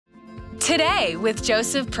Today with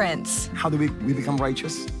Joseph Prince. How do we become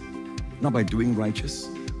righteous? Not by doing righteous.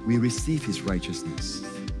 We receive His righteousness.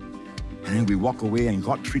 And then we walk away and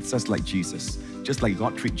God treats us like Jesus. Just like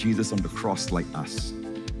God treated Jesus on the cross like us.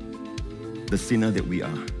 The sinner that we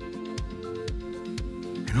are.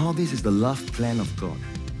 And all this is the love plan of God.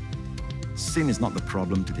 Sin is not the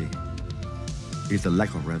problem today. It's the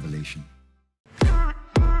lack of revelation.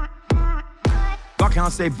 God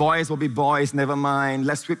cannot say boys will be boys, never mind.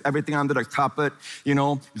 Let's sweep everything under the carpet. You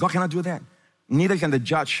know, God cannot do that. Neither can the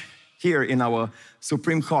judge here in our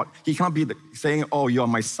Supreme Court. He cannot be saying, oh, you're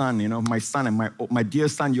my son, you know, my son and my dear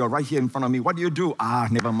son, you're right here in front of me. What do you do? Ah,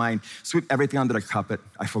 never mind. Sweep everything under the carpet.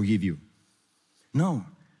 I forgive you. No,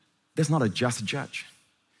 that's not a just judge.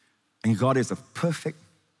 And God is a perfect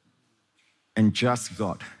and just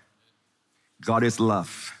God. God is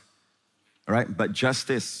love, all right? But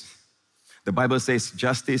justice, the Bible says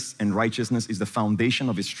justice and righteousness is the foundation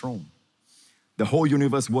of His throne. The whole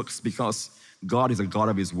universe works because God is a God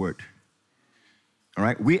of His word, all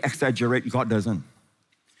right? We exaggerate, God doesn't.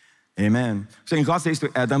 Amen. So when God says to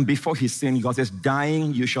Adam, before he sinned, God says,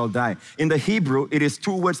 dying, you shall die. In the Hebrew, it is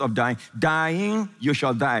two words of dying. Dying, you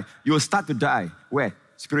shall die. You will start to die. Where?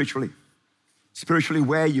 Spiritually. Spiritually,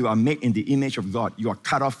 where you are made in the image of God, you are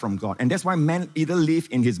cut off from God. And that's why man either live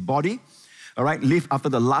in his body, all right, live after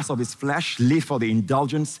the lust of his flesh, live for the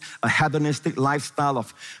indulgence, a hedonistic lifestyle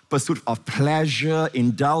of pursuit of pleasure,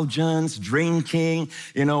 indulgence, drinking,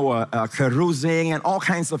 you know, carousing and all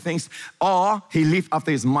kinds of things. Or he live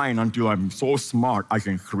after his mind until I'm so smart, I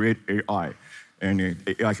can create AI. And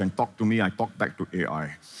AI can talk to me, I talk back to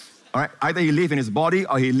AI. All right, either he live in his body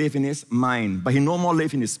or he live in his mind, but he no more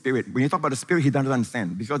live in his spirit. When you talk about the spirit, he doesn't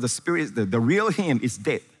understand because the spirit, the real him is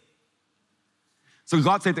dead. So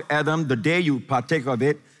God said to Adam, the day you partake of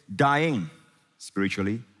it, dying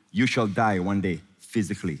spiritually, you shall die one day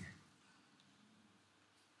physically.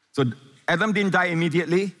 So Adam didn't die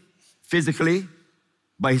immediately, physically,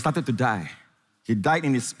 but he started to die. He died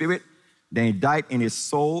in his spirit, then he died in his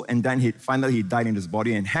soul, and then finally he died in his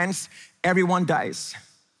body. And hence, everyone dies.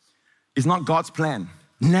 It's not God's plan.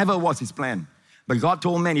 Never was His plan. But God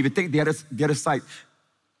told man, if you take the other side,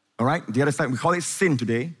 all right, the other side, we call it sin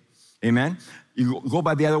today, amen? You go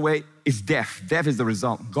by the other way, it's death. Death is the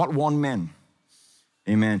result. God warned man,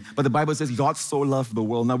 amen? But the Bible says God so loved the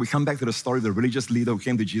world. Now we come back to the story of the religious leader who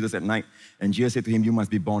came to Jesus at night, and Jesus said to him, you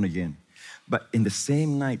must be born again. But in the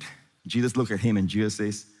same night, Jesus looked at him and Jesus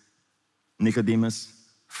says, Nicodemus,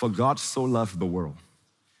 for God so loved the world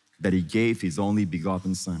that He gave His only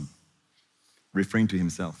begotten Son, referring to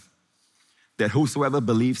Himself, that whosoever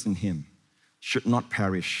believes in Him should not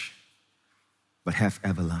perish, but have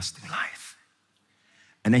everlasting life.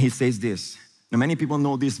 And then He says this. Now, many people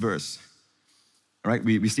know this verse, right?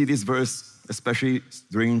 We see this verse, especially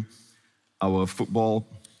during our football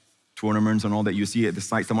tournaments and all that. You see at the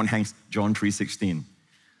side, someone hangs John 3:16.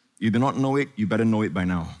 You do not know it, you better know it by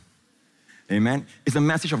now. Amen? It's a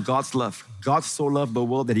message of God's love. God so loved the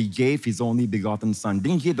world that He gave His only begotten Son.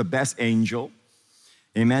 Didn't give the best angel.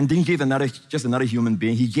 Amen? Didn't give just another human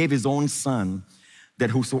being. He gave His own Son that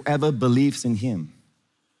whosoever believes in Him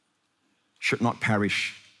should not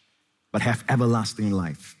perish, but have everlasting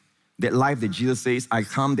life. That life that Jesus says, I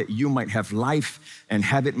come that you might have life and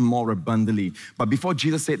have it more abundantly. But before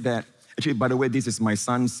Jesus said that, actually, by the way, this is my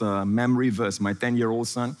son's memory verse, my 10-year-old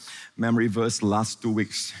son, memory verse last 2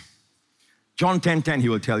 weeks. John 10:10, he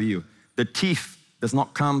will tell you, the thief does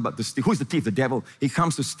not come but to steal. Who's the thief? The devil. He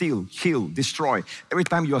comes to steal, kill, destroy. Every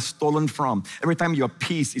time you are stolen from, every time your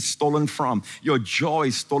peace is stolen from, your joy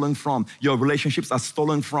is stolen from, your relationships are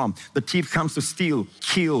stolen from, the thief comes to steal,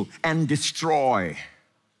 kill, and destroy.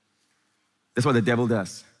 That's what the devil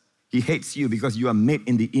does. He hates you because you are made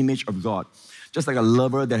in the image of God. Just like a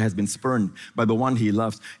lover that has been spurned by the one he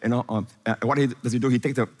loves. You know, what does he do? He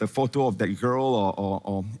takes the photo of that girl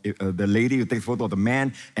or the lady, who takes a photo of the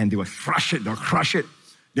man, and they will crush it, they'll crush it.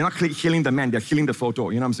 They're not killing the man, they're killing the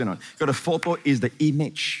photo. You know what I'm saying? Because the photo is the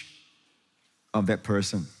image of that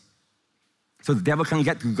person. So the devil can't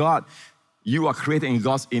get to God. You are created in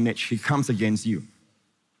God's image. He comes against you.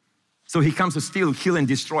 So he comes to steal, kill, and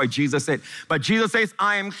destroy, Jesus said. But Jesus says,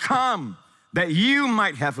 I am come that you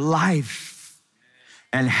might have life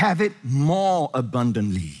and have it more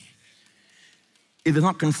abundantly. It does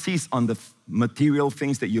not consist on the material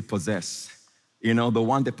things that you possess. You know, the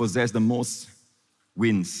one that possesses the most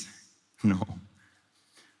wins. No.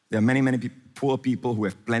 There are many, many poor people who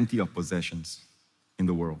have plenty of possessions in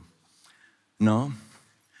the world. No.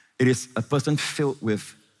 It is a person filled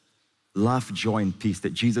with love, joy, and peace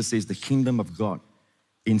that Jesus says the kingdom of God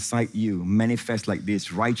inside you manifests like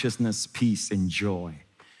this: righteousness, peace, and joy.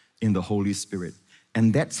 in the Holy Spirit.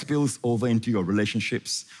 And that spills over into your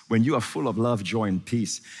relationships. When you are full of love, joy, and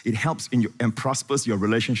peace, it helps and prospers your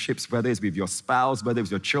relationships, whether it's with your spouse, whether it's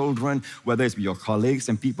with your children, whether it's with your colleagues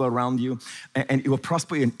and people around you. And it will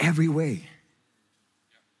prosper in every way.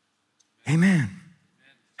 Amen.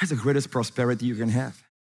 That's the greatest prosperity you can have.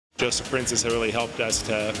 Joseph Prince has really helped us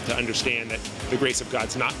to understand that the grace of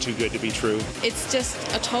God's not too good to be true. It's just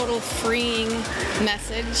a total freeing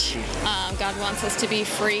message. God wants us to be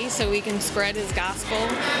free so we can spread His gospel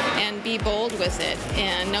and be bold with it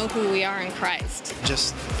and know who we are in Christ.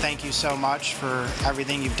 Just thank you so much for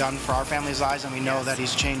everything you've done for our family's lives, and we know that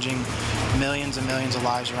He's changing millions and millions of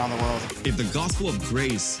lives around the world. If the gospel of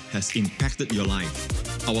grace has impacted your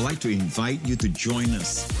life, I would like to invite you to join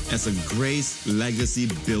us as a Grace Legacy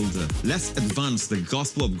Builder. Let's advance the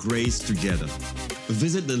gospel of grace together.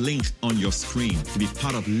 Visit the link on your screen to be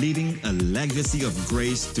part of living a legacy of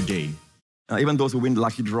grace today. Even those who win the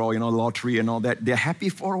lucky draw, lottery and all that, they're happy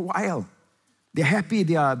for a while. They're happy,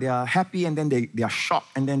 they are happy, and then they are shocked,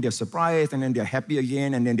 and then they're surprised, and then they're happy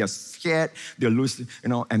again, and then they're scared, they'll lose,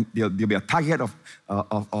 and they'll be a target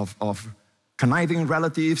of conniving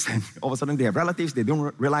relatives, and all of a sudden they have relatives, they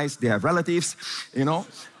don't realize they have relatives, and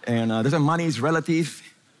there's money is relative,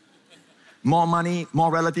 more money,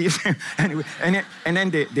 more relatives, anyway, and then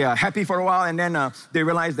they are happy for a while, and then they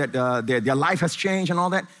realize that their life has changed and all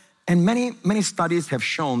that. And many studies have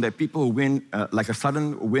shown that people who win like a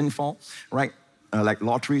sudden windfall, right, like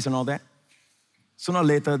lotteries and all that, sooner or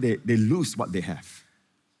later they lose what they have.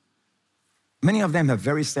 Many of them have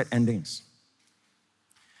very sad endings.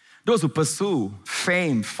 Those who pursue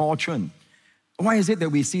fame, fortune, why is it that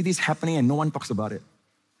we see this happening and no one talks about it?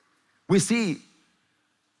 We see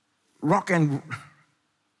rock and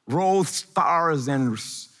roll stars and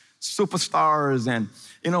superstars, and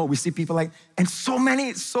we see people and so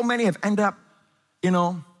many have ended up,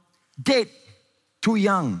 dead, too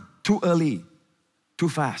young, too early, too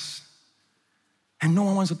fast. And no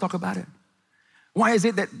one wants to talk about it. Why is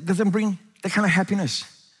it that doesn't bring that kind of happiness?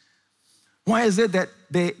 Why is it that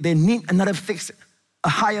they need another fix, a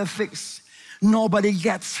higher fix? Nobody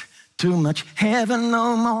gets too much heaven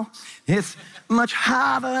no more. It's much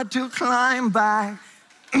harder to climb by.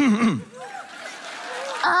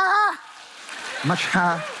 Much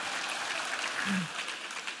harder.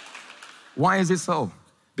 Why is it so?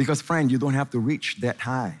 Because, friend, you don't have to reach that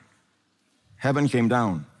high. Heaven came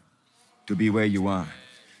down to be where you are.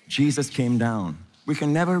 Jesus came down. We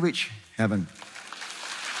can never reach heaven.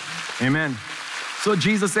 Amen. So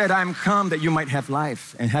Jesus said, I am come that you might have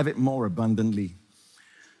life and have it more abundantly.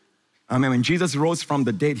 Amen. When Jesus rose from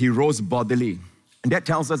the dead, He rose bodily. And that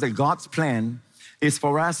tells us that God's plan is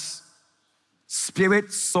for us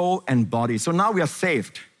spirit, soul, and body. So now we are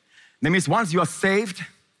saved. That means once you are saved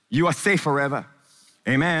forever.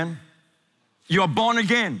 Amen. You are born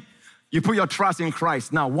again. You put your trust in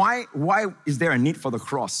Christ. Now, why is there a need for the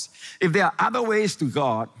cross? If there are other ways to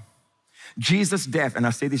God, Jesus' death, and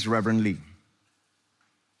I say this reverently,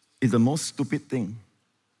 is the most stupid thing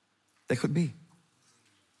there could be.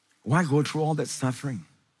 Why go through all that suffering?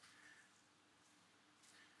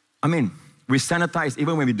 I mean, we sanitize,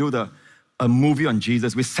 even when we do a movie on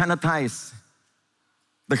Jesus, we sanitize.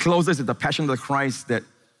 The closest is the Passion of the Christ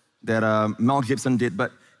that Mel Gibson did,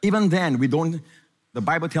 but even then, the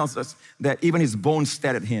Bible tells us that even His bones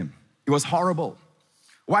stared at Him. It was horrible.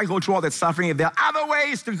 Why go through all that suffering if there are other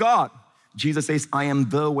ways to God? Jesus says, I am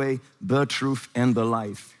the way, the truth, and the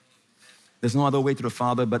life. There's no other way to the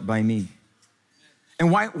Father but by me. And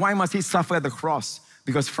why must He suffer at the cross?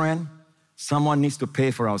 Because, friend, someone needs to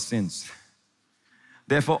pay for our sins.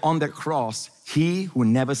 Therefore, on that cross, He who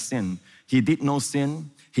never sinned, He did no sin,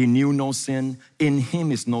 He knew no sin, in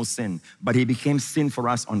Him is no sin, but He became sin for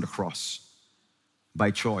us on the cross.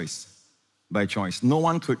 By choice. By choice. No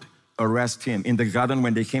one could arrest Him. In the garden,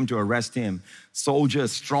 when they came to arrest Him,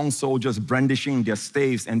 soldiers, strong soldiers, brandishing their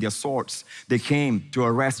staves and their swords, they came to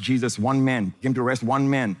arrest Jesus. One man came to arrest one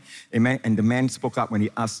man. Amen. And the man spoke up when they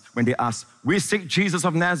asked, we seek Jesus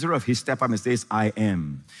of Nazareth. He stepped up and says, I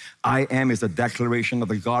am. I am is a declaration of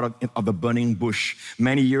the God of the burning bush.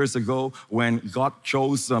 Many years ago, when God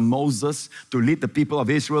chose Moses to lead the people of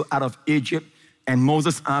Israel out of Egypt, and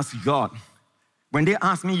Moses asked God, when they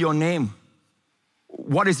ask me your name,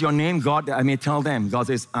 what is your name, God, that I may tell them? God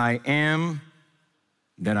says, I am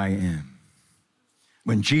that I am.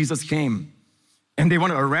 When Jesus came and they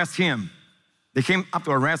want to arrest Him, they came up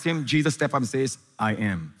to arrest Him, Jesus stepped up and says, I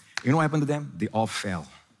am. You know what happened to them? They all fell.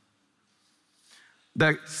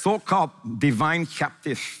 The so-called divine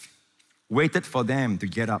captive waited for them to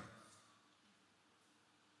get up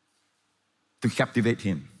to captivate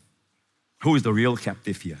Him. Who is the real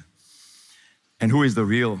captive here? and who is the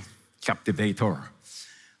real captivator.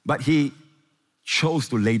 But he chose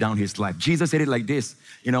to lay down his life. Jesus said it like this,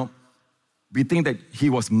 we think that he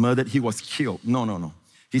was murdered, he was killed. No.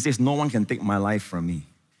 He says, no one can take my life from me.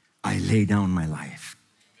 I lay down my life.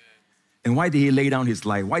 And why did he lay down his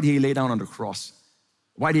life? Why did he lay down on the cross?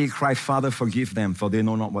 Why did he cry, Father, forgive them, for they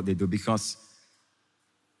know not what they do? Because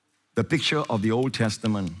the picture of the Old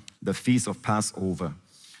Testament, the Feast of Passover,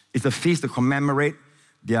 is a feast to commemorate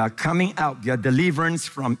their coming out, their deliverance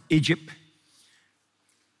from Egypt,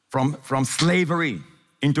 from slavery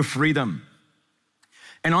into freedom.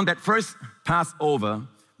 And on that first Passover,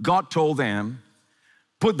 God told them,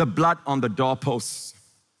 put the blood on the doorposts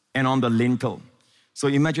and on the lintel. So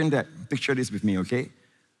imagine that. Picture this with me, okay?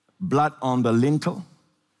 Blood on the lintel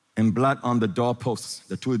and blood on the doorposts,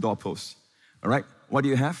 the two doorposts. All right? What do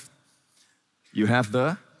you have? You have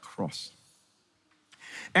the cross.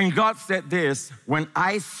 And God said this, when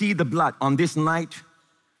I see the blood on this night,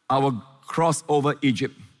 I will cross over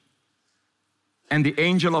Egypt. And the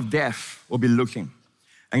angel of death will be looking.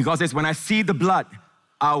 And God says, when I see the blood,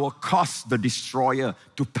 I will cause the destroyer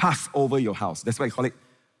to pass over your house. That's why I call it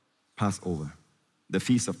Passover, the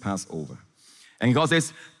Feast of Passover. And God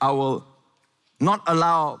says, I will not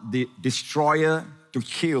allow the destroyer to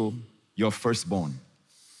kill your firstborn.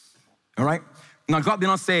 All right? Now, God did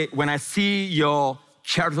not say, when I see your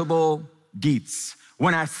charitable deeds,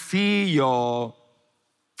 when I see your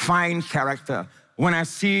fine character, when I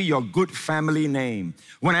see your good family name,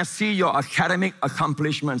 when I see your academic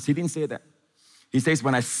accomplishments. He didn't say that. He says,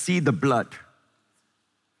 when I see the blood,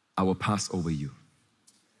 I will pass over you.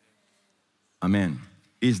 Amen.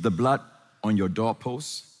 Is the blood on your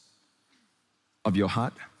doorposts of your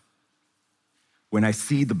heart? When I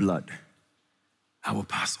see the blood, I will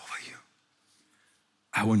pass over you.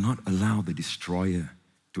 I will not allow the destroyer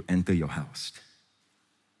to enter your house.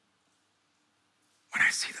 When I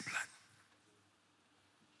see the blood.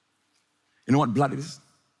 You know what blood is?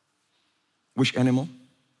 Which animal?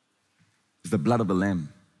 It's the blood of the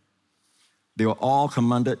lamb. They were all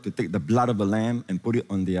commanded to take the blood of the lamb and put it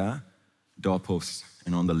on their doorposts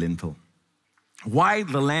and on the lintel. Why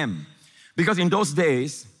the lamb? Because in those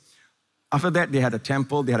days, after that they had a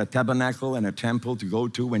temple, they had a tabernacle and a temple to go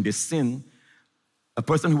to. When they sin, a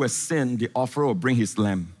person who has sinned, the offerer will bring his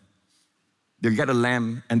lamb. They'll get a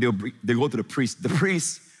lamb and they go to the priest. The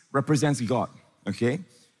priest represents God, okay?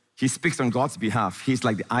 He speaks on God's behalf. He's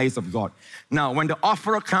like the eyes of God. Now, when the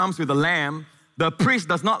offerer comes with the lamb, the priest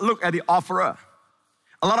does not look at the offerer.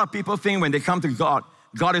 A lot of people think when they come to God,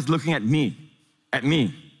 God is looking at me,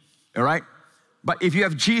 all right? But if you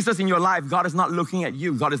have Jesus in your life, God is not looking at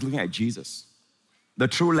you. God is looking at Jesus, the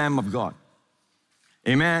true Lamb of God.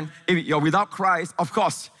 Amen? If you're without Christ, of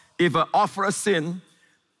course, if an offerer sin,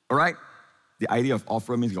 all right? The idea of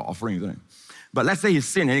offerer means you're offering, isn't it? But let's say he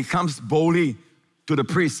sinned and he comes boldly to the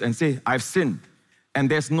priest and say, I've sinned, and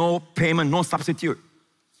there's no payment, no substitute.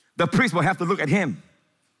 The priest will have to look at him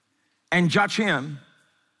and judge him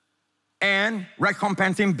and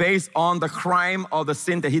recompense him based on the crime or the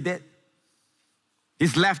sin that he did.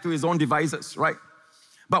 He's left to his own devices, right?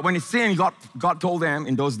 But when he sinned, God told them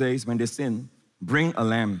in those days when they sinned, bring a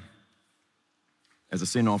lamb as a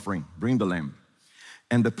sin offering. Bring the lamb.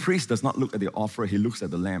 And the priest does not look at the offerer, he looks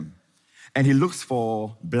at the lamb. And he looks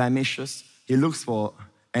for blemishes, he looks for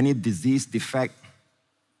any disease, defect,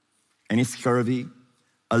 any scurvy.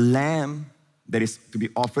 A lamb that is to be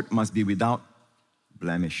offered must be without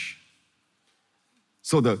blemish.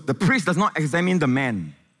 So the priest does not examine the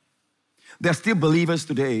man. There are still believers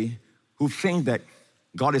today who think that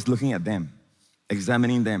God is looking at them,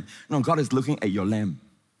 examining them. No, God is looking at your lamb.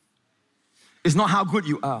 It's not how good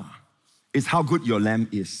you are, it's how good your lamb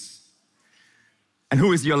is. And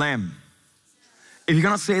who is your lamb? If you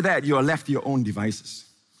cannot say that, you are left to your own devices.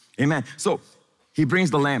 Amen. So he brings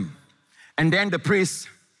the lamb. And then the priest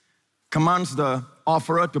commands the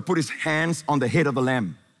offerer to put his hands on the head of the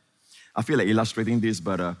lamb. I feel like illustrating this,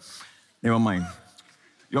 but never mind.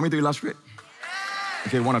 You want me to illustrate?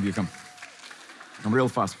 Okay, one of you come. Come real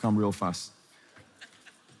fast, come real fast.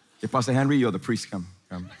 Okay, Pastor Henry, you're the priest, come.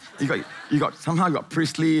 Somehow you got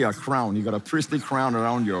priestly crown. You got a priestly crown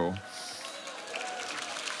around your...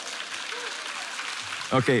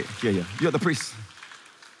 Okay, here. You're the priest.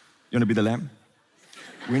 You want to be the lamb?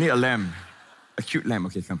 We need a lamb. A cute lamb.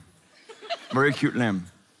 Okay, come. Very cute lamb.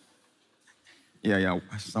 Yeah.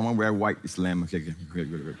 Someone wear white is lamb. Okay,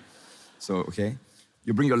 good. So, okay.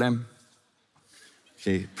 You bring your lamb.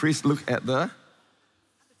 Okay, priest look at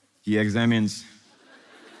he examines.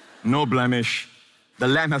 No blemish. The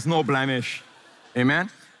lamb has no blemish. Amen?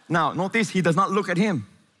 Now, notice he does not look at him.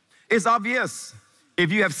 It's obvious.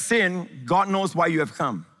 if you have sinned, God knows why you have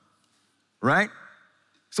come, right?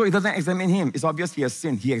 So he doesn't examine him. It's obvious he has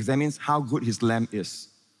sinned. He examines how good his lamb is,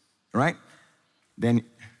 right? Then,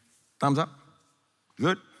 thumbs up.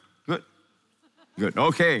 Good, good, good.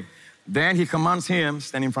 Okay. Then he commands him,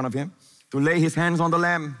 stand in front of him, to lay his hands on the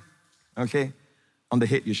lamb, okay? On the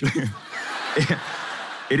head, usually.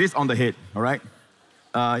 It is on the head, all right?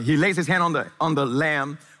 He lays his hand on the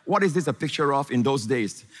lamb. What is this a picture of in those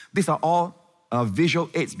days? These are all visual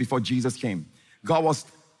aids before Jesus came. God was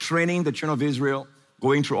training the children of Israel,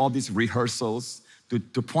 going through all these rehearsals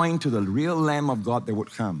to point to the real Lamb of God that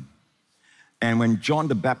would come. And when John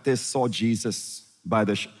the Baptist saw Jesus by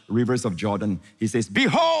the rivers of Jordan, he says,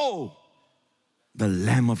 "Behold, the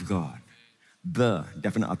Lamb of God." The,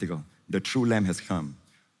 definite article, the true Lamb has come,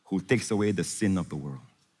 who takes away the sin of the world.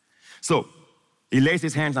 So, he lays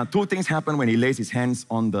his hands. Now, two things happen when he lays his hands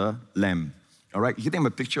on the lamb. All right, give them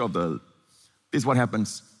a picture of this is what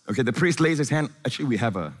happens. Okay, the priest lays his hand. Actually,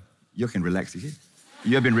 you can relax, you see?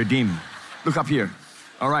 You have been redeemed. Look up here.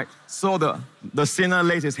 All right, so the sinner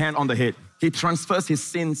lays his hand on the head. He transfers his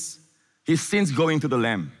sins go into the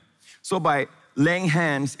lamb. So by laying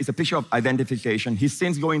hands, it's a picture of identification. His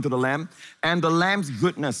sins go into the lamb, and the lamb's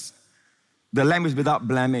goodness, the lamb is without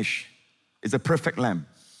blemish. It's a perfect lamb,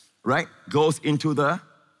 right?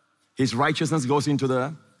 His righteousness goes into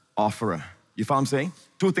the offerer. You follow what I'm saying?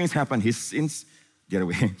 Two things happen. His sins, the other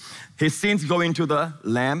way. His sins go into the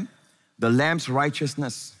lamb. The lamb's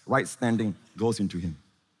righteousness, right standing, goes into him.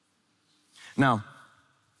 Now,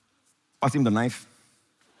 pass him the knife.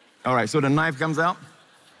 All right, so the knife comes out,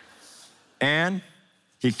 and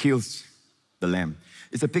he kills the lamb.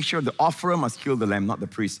 It's a picture of the offerer must kill the lamb, not the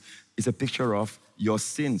priest. It's a picture of your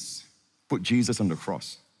sins. Put Jesus on the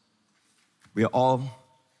cross. We are all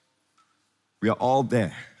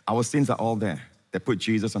there. Our sins are all there that put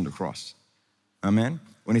Jesus on the cross. Amen?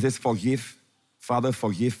 When he says forgive, Father,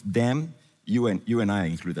 forgive them, you and I are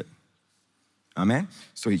included. Amen?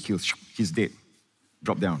 So he kills, he's dead.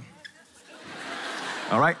 Drop down.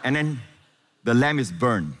 All right? And then the lamb is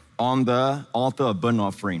burned on the altar of burnt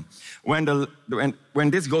offering. When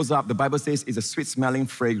this goes up, the Bible says it's a sweet-smelling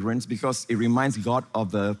fragrance because it reminds God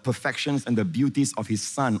of the perfections and the beauties of his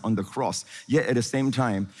Son on the cross. Yet at the same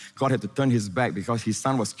time, God had to turn his back because his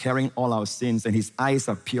Son was carrying all our sins, and his eyes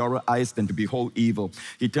are purer eyes than to behold evil.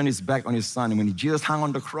 He turned his back on his Son, and when Jesus hung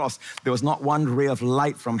on the cross, there was not one ray of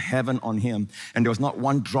light from heaven on him, and there was not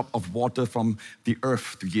one drop of water from the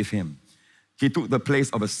earth to give him. He took the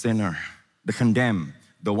place of a sinner, the condemned,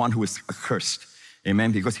 the one who is accursed.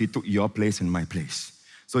 Amen? Because he took your place and my place.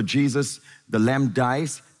 So Jesus, the lamb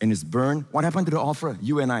dies and is burned. What happened to the offerer?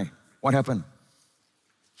 You and I. What happened?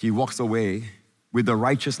 He walks away with the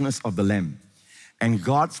righteousness of the lamb. And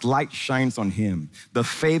God's light shines on him. The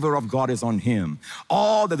favor of God is on him.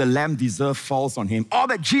 All that the lamb deserves falls on him. All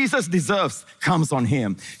that Jesus deserves comes on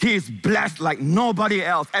him. He is blessed like nobody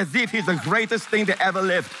else, as if he's the greatest thing that ever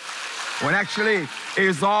lived. When actually it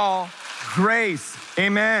is all grace.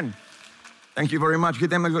 Amen. Thank you very much. Give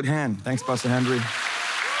them a good hand. Thanks, Pastor Henry.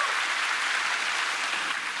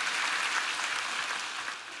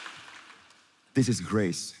 This is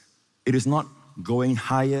grace. It is not going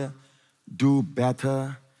higher, do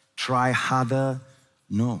better, try harder.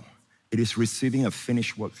 No, it is receiving a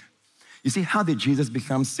finished work. You see, how did Jesus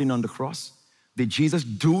become sin on the cross? Did Jesus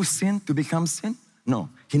do sin to become sin? No,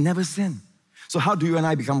 he never sinned. So how do you and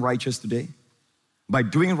I become righteous today? By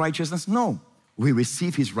doing righteousness? No, we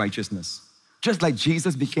receive his righteousness. Just like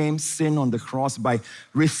Jesus became sin on the cross by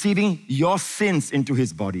receiving your sins into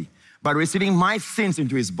his body, by receiving my sins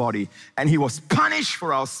into his body, and he was punished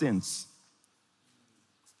for our sins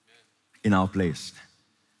in our place.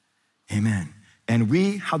 Amen. And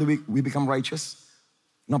how do we become righteous?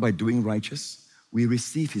 Not by doing righteous. We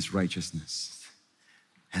receive his righteousness.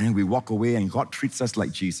 And then we walk away and God treats us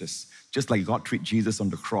like Jesus, just like God treated Jesus on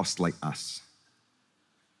the cross like us,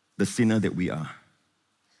 the sinner that we are.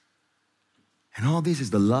 And all this is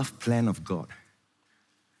the love plan of God.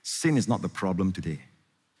 Sin is not the problem today.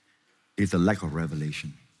 It's a lack of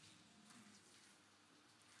revelation.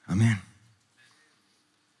 Amen.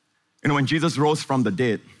 You know, when Jesus rose from the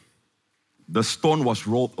dead, the stone was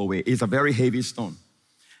rolled away. It's a very heavy stone.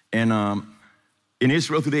 And in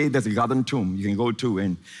Israel today, there's a garden tomb you can go to.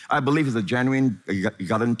 And I believe it's a genuine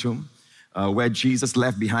garden tomb where Jesus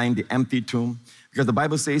left behind the empty tomb. Because the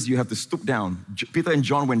Bible says you have to stoop down. Peter and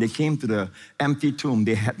John, when they came to the empty tomb,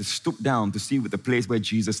 they had to stoop down to see the place where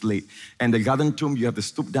Jesus laid. And the garden tomb, you have to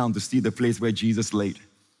stoop down to see the place where Jesus laid.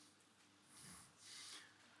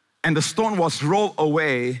 And the stone was rolled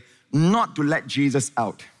away not to let Jesus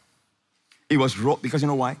out. It was rolled because you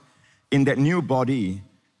know why? in that new body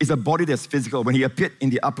is a body that's physical. When he appeared in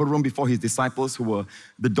the upper room before his disciples,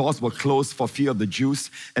 the doors were closed for fear of the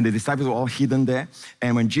Jews, and the disciples were all hidden there.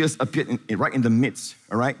 And when Jesus appeared right in the midst,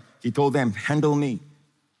 all right, he told them, handle me.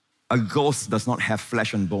 A ghost does not have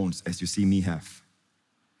flesh and bones as you see me have.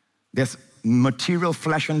 There's material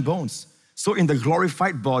flesh and bones. So in the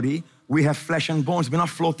glorified body, we have flesh and bones. We're not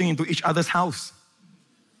floating into each other's house.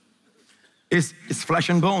 It's flesh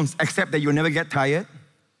and bones, except that you'll never get tired.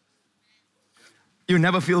 You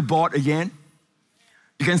never feel bored again.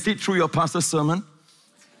 You can sit through your pastor's sermon.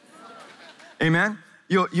 Amen.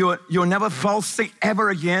 You'll never fall sick ever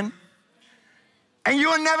again. And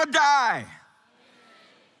you'll never die.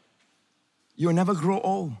 You'll never grow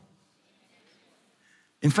old.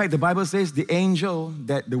 In fact, the Bible says the angel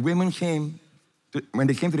that the women came, when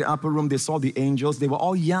they came to the upper room, they saw the angels. They were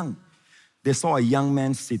all young. They saw a young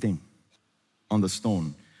man sitting on the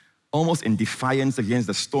stone, almost in defiance against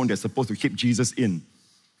the stone they're supposed to keep Jesus in.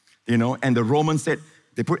 You know, and the Romans said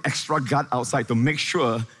they put extra guard outside to make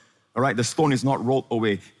sure, all right, the stone is not rolled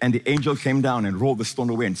away. And the angel came down and rolled the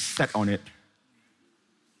stone away and sat on it.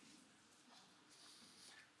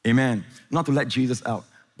 Amen. Not to let Jesus out,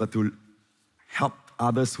 but to help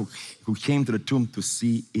others who came to the tomb to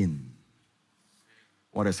see in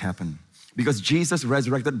what has happened. Because Jesus'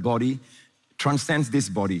 resurrected body transcends this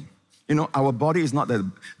body. You know, our body is not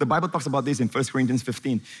the Bible talks about this in 1 Corinthians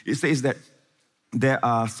 15. It says that there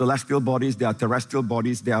are celestial bodies, there are terrestrial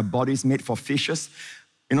bodies, there are bodies made for fishes.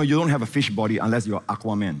 You know, you don't have a fish body unless you're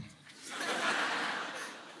Aquaman.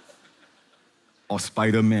 Or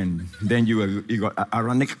Spider-Man. Then you got an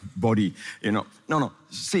Aaronic body, you know. No.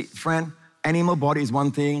 See, friend, animal body is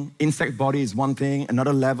one thing, insect body is one thing,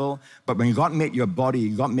 another level. But when God made your body,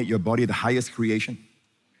 God made your body the highest creation.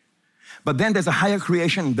 But then there's a higher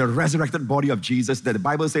creation, the resurrected body of Jesus, that the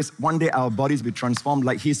Bible says one day our bodies will be transformed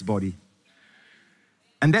like his body.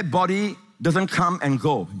 And that body doesn't come and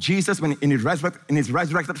go. Jesus, when in his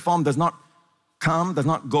resurrected form, does not come, does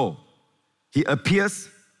not go. He appears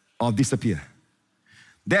or disappears.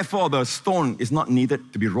 Therefore, the stone is not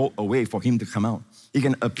needed to be rolled away for him to come out. He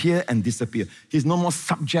can appear and disappear. He's no more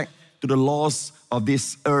subject to the laws of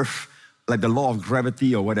this earth, like the law of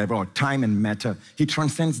gravity or whatever, or time and matter. He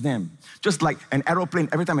transcends them. Just like an aeroplane,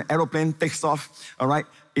 every time an aeroplane takes off, all right,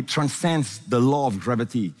 it transcends the law of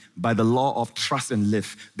gravity by the law of trust and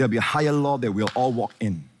lift. There'll be a higher law that we'll all walk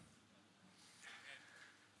in.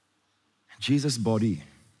 Jesus' body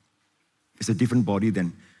is a different body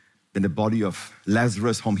than the body of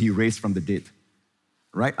Lazarus, whom he raised from the dead.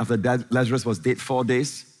 Right? After Lazarus was dead 4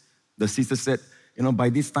 days, the sister said, you know, by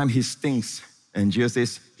this time he stinks. And Jesus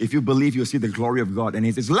says, if you believe, you'll see the glory of God. And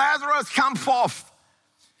he says, Lazarus, come forth.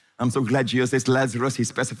 I'm so glad Jesus says Lazarus. He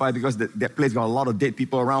specified because that place got a lot of dead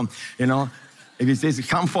people around, you know. If he says,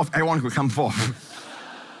 come forth, everyone could come forth.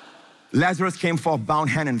 Lazarus came forth, bound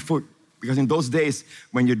hand and foot. Because in those days,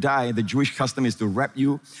 when you die, the Jewish custom is to wrap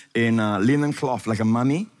you in linen cloth like a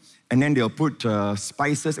mummy. And then they'll put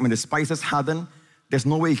spices. And when the spices harden, there's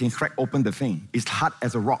no way you can crack open the thing. It's hard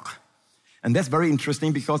as a rock. And that's very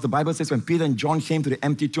interesting because the Bible says when Peter and John came to the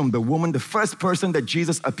empty tomb, the woman, the first person that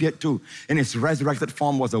Jesus appeared to in his resurrected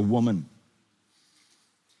form was a woman.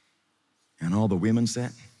 And all the women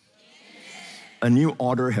said, a new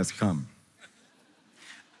order has come.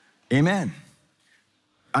 Amen.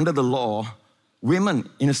 Under the law, women,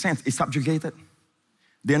 in a sense, is subjugated.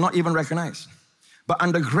 They're not even recognized. But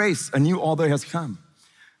under grace, a new order has come.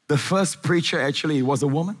 The first preacher actually was a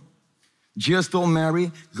woman. Jesus told Mary,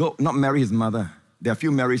 go, not Mary, his mother. There are a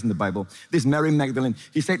few Marys in the Bible. This Mary Magdalene.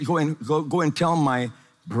 He said, go and tell my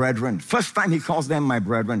brethren. First time he calls them my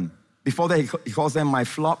brethren. Before that, he calls them my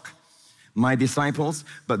flock, my disciples.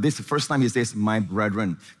 But this is the first time he says, my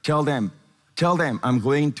brethren. Tell them, I'm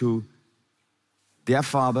going to their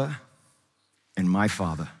Father and my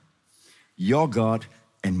Father, your God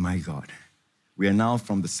and my God. We are now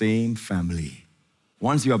from the same family.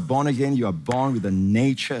 Once you are born again, you are born with the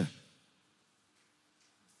nature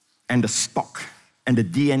and the stock and the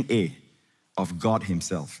DNA of God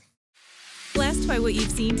himself. Blessed by what you've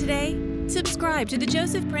seen today? Subscribe to the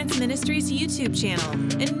Joseph Prince Ministries YouTube channel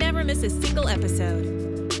and never miss a single episode.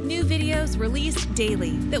 New videos released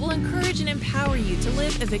daily that will encourage and empower you to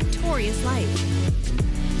live a victorious life.